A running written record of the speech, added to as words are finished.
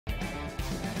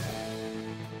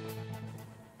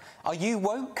Are you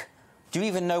woke? Do you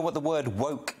even know what the word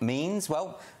woke means?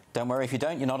 Well, don't worry if you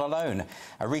don't, you're not alone.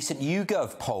 A recent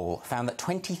YouGov poll found that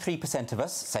 23% of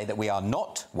us say that we are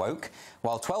not woke,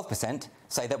 while 12%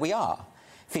 say that we are.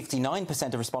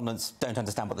 59% of respondents don't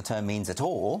understand what the term means at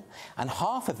all, and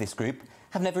half of this group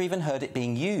have never even heard it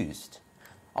being used.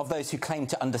 Of those who claim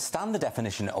to understand the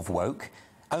definition of woke,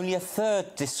 only a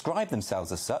third describe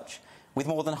themselves as such, with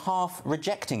more than half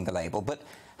rejecting the label. But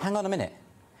hang on a minute.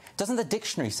 Doesn't the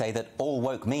dictionary say that all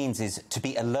woke means is to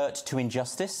be alert to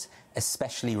injustice,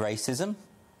 especially racism?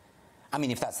 I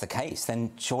mean, if that's the case,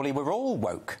 then surely we're all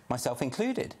woke, myself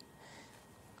included.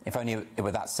 If only it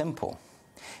were that simple.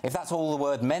 If that's all the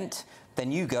word meant,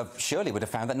 then YouGov surely would have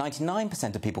found that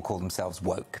 99% of people call themselves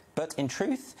woke. But in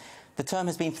truth, the term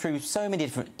has been through so many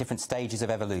different stages of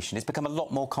evolution, it's become a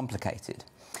lot more complicated.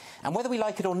 And whether we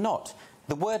like it or not,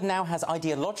 the word now has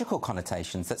ideological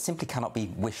connotations that simply cannot be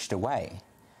wished away.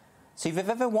 So if you've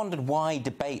ever wondered why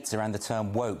debates around the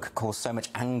term woke cause so much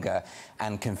anger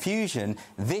and confusion,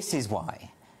 this is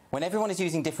why. When everyone is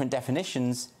using different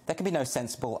definitions, there can be no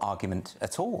sensible argument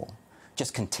at all.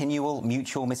 Just continual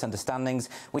mutual misunderstandings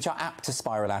which are apt to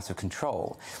spiral out of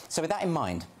control. So with that in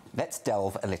mind, let's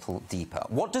delve a little deeper.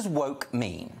 What does woke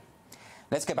mean?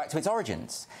 Let's go back to its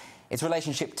origins. Its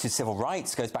relationship to civil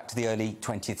rights goes back to the early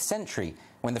 20th century,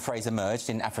 when the phrase emerged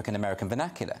in African-American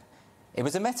vernacular. It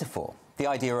was a metaphor, the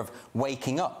idea of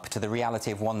waking up to the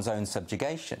reality of one's own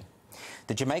subjugation.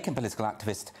 The Jamaican political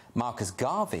activist Marcus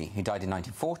Garvey, who died in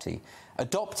 1940,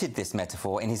 adopted this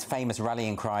metaphor in his famous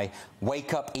rallying cry,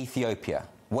 "Wake up Ethiopia,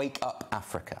 wake up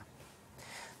Africa."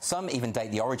 Some even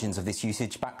date the origins of this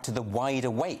usage back to the Wide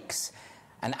Awakes,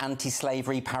 an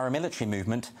anti-slavery paramilitary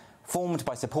movement formed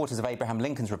by supporters of Abraham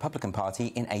Lincoln's Republican Party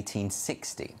in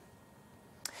 1860.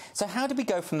 So how did we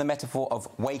go from the metaphor of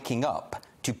waking up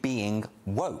to being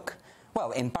woke?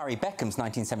 Well, in Barry Beckham's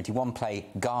 1971 play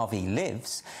Garvey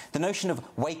Lives, the notion of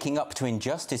waking up to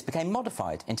injustice became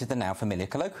modified into the now familiar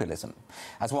colloquialism.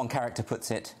 As one character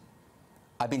puts it,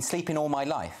 "I've been sleeping all my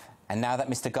life, and now that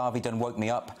Mr. Garvey done woke me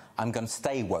up, I'm going to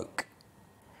stay woke."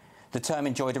 The term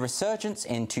enjoyed a resurgence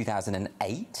in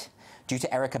 2008 due to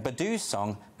Erykah Badu's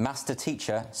song Master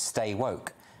Teacher, Stay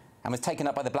Woke, and was taken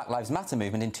up by the Black Lives Matter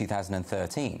movement in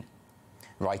 2013.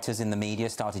 Writers in the media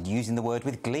started using the word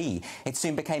with glee. It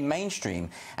soon became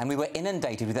mainstream, and we were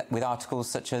inundated with articles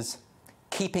such as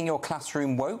 "Keeping Your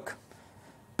Classroom Woke,"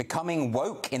 "Becoming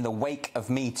Woke in the Wake of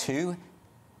Me Too,"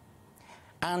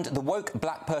 and "The Woke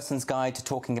Black Person's Guide to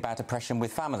Talking About Oppression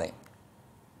with Family."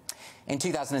 In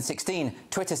 2016,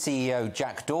 Twitter CEO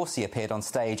Jack Dorsey appeared on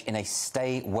stage in a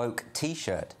Stay Woke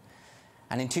t-shirt.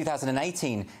 And in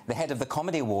 2018, the head of the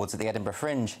Comedy Awards at the Edinburgh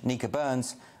Fringe, Nika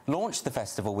Burns, launched the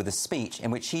festival with a speech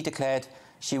in which she declared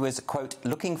she was, quote,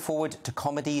 "looking forward to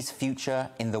comedy's future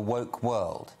in the woke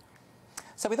world."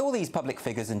 So with all these public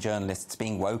figures and journalists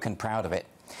being woke and proud of it,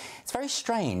 it's very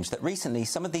strange that recently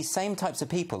some of these same types of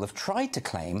people have tried to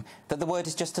claim that the word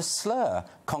is just a slur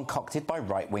concocted by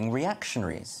right-wing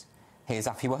reactionaries. Here's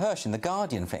Afua Hirsch in The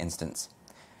Guardian, for instance.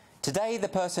 Today, the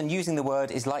person using the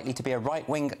word is likely to be a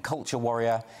right-wing culture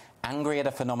warrior, angry at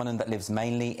a phenomenon that lives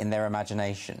mainly in their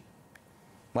imagination.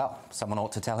 Well, someone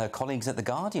ought to tell her colleagues at The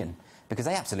Guardian, because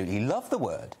they absolutely love the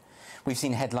word. We've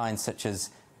seen headlines such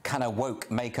as, "Can a woke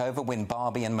makeover win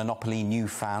Barbie and Monopoly new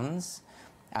fans?"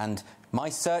 And "My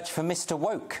search for Mr.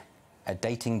 Woke, a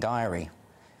dating diary."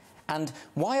 And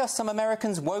 "Why are some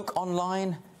Americans woke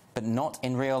online, but not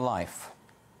in real life?"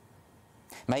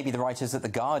 Maybe the writers at The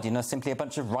Guardian are simply a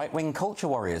bunch of right-wing culture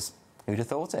warriors. Who'd have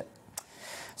thought it?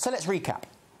 So let's recap.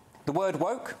 The word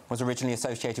woke was originally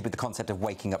associated with the concept of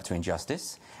waking up to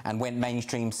injustice and went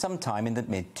mainstream sometime in the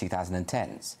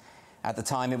mid-2010s. At the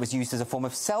time, it was used as a form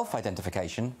of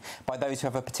self-identification by those who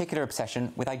have a particular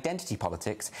obsession with identity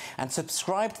politics and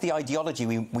subscribe to the ideology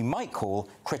we might call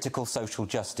critical social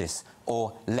justice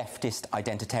or leftist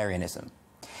identitarianism.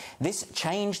 This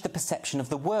changed the perception of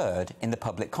the word in the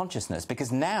public consciousness,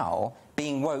 because now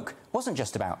being woke wasn't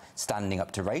just about standing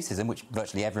up to racism, which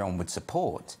virtually everyone would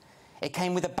support. It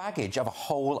came with a baggage of a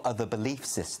whole other belief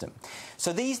system.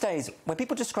 So these days, when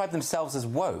people describe themselves as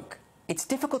woke, it's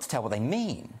difficult to tell what they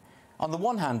mean. On the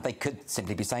one hand, they could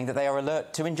simply be saying that they are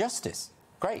alert to injustice.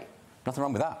 Great, nothing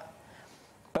wrong with that.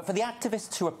 But for the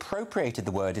activists who appropriated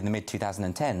the word in the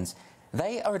mid-2010s,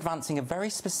 they are advancing a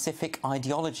very specific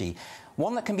ideology,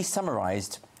 one that can be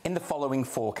summarised in the following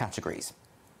four categories.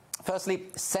 Firstly,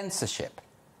 censorship.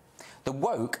 The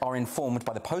woke are informed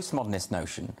by the postmodernist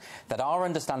notion that our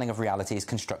understanding of reality is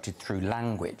constructed through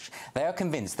language. They are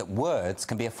convinced that words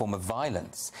can be a form of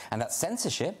violence, and that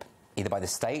censorship either by the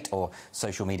state or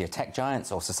social media tech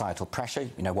giants or societal pressure,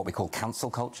 you know, what we call cancel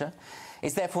culture,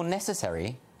 is therefore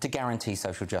necessary to guarantee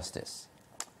social justice.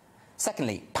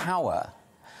 Secondly, power.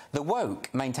 The woke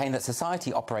maintain that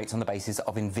society operates on the basis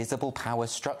of invisible power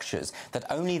structures that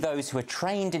only those who are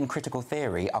trained in critical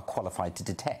theory are qualified to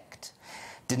detect.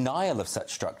 Denial of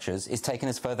such structures is taken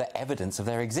as further evidence of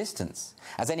their existence,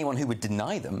 as anyone who would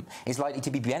deny them is likely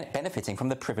to be benefiting from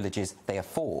the privileges they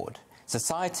afford.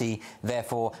 Society,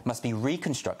 therefore, must be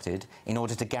reconstructed in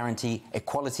order to guarantee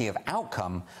equality of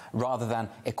outcome rather than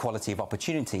equality of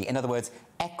opportunity. In other words,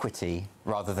 equity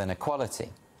rather than equality.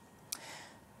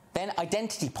 Then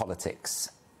identity politics.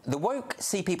 The woke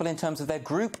see people in terms of their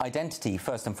group identity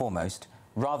first and foremost,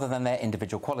 rather than their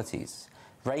individual qualities.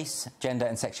 Race, gender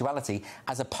and sexuality,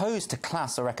 as opposed to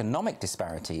class or economic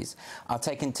disparities, are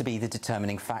taken to be the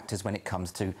determining factors when it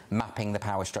comes to mapping the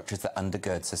power structures that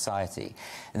undergird society.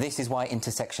 This is why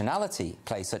intersectionality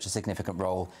plays such a significant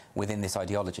role within this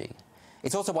ideology.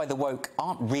 It's also why the woke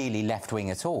aren't really left-wing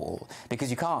at all,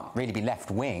 because you can't really be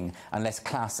left-wing unless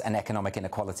class and economic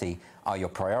inequality are your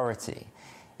priority.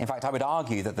 In fact, I would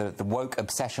argue that the woke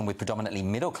obsession with predominantly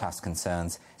middle-class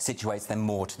concerns situates them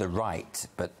more to the right,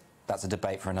 but that's a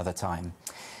debate for another time.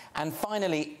 And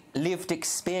finally, lived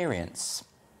experience.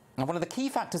 Now, one of the key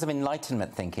factors of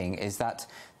Enlightenment thinking is the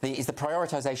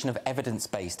prioritisation of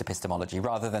evidence-based epistemology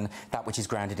rather than that which is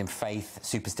grounded in faith,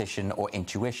 superstition or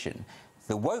intuition.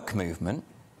 The woke movement,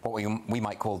 what we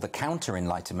might call the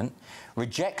counter-Enlightenment,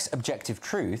 rejects objective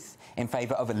truth in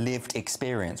favour of a lived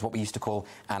experience, what we used to call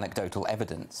anecdotal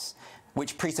evidence,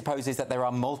 which presupposes that there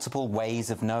are multiple ways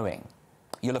of knowing.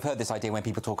 You'll have heard this idea when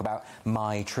people talk about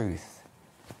my truth.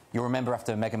 You'll remember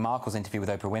after Meghan Markle's interview with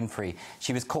Oprah Winfrey,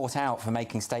 she was caught out for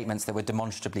making statements that were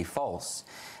demonstrably false.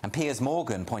 And Piers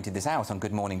Morgan pointed this out on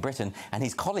Good Morning Britain, and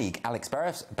his colleague Alex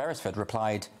Beresford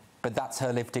replied, "But that's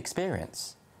her lived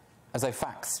experience." As though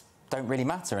facts don't really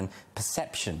matter and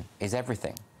perception is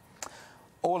everything.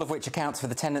 All of which accounts for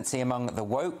the tendency among the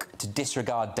woke to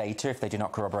disregard data if they do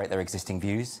not corroborate their existing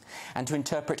views, and to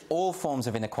interpret all forms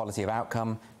of inequality of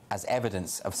outcome as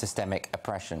evidence of systemic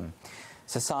oppression.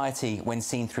 Society, when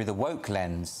seen through the woke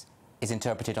lens, is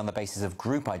interpreted on the basis of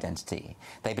group identity.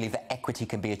 They believe that equity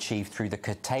can be achieved through the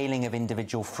curtailing of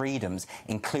individual freedoms,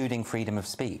 including freedom of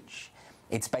speech.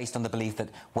 It's based on the belief that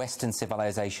Western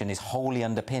civilization is wholly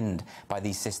underpinned by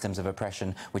these systems of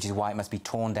oppression, which is why it must be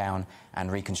torn down and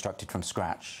reconstructed from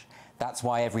scratch. That's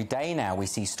why every day now we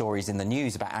see stories in the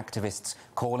news about activists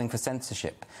calling for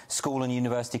censorship, school and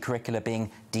university curricula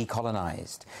being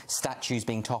decolonised, statues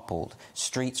being toppled,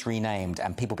 streets renamed,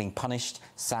 and people being punished,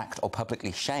 sacked or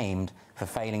publicly shamed for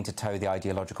failing to toe the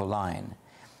ideological line.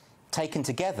 Taken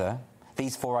together,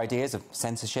 these four ideas of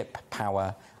censorship,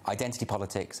 power, identity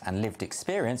politics and lived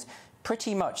experience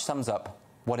pretty much sums up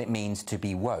what it means to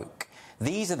be woke.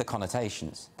 These are the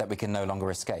connotations that we can no longer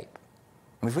escape.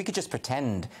 If we could just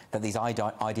pretend that these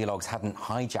ideologues hadn't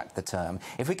hijacked the term,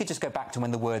 if we could just go back to when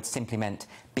the word simply meant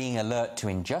being alert to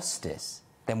injustice,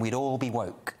 then we'd all be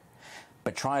woke.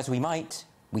 But try as we might,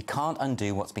 we can't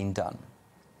undo what's been done.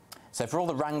 So for all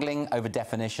the wrangling over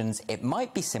definitions, it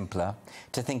might be simpler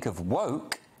to think of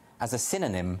woke as a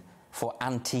synonym for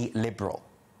anti-liberal.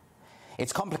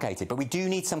 It's complicated, but we do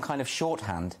need some kind of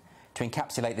shorthand to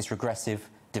encapsulate this regressive,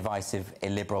 divisive,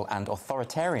 illiberal and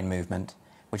authoritarian movement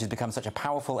which has become such a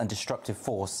powerful and destructive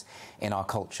force in our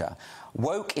culture.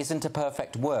 Woke isn't a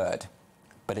perfect word,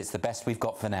 but it's the best we've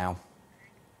got for now.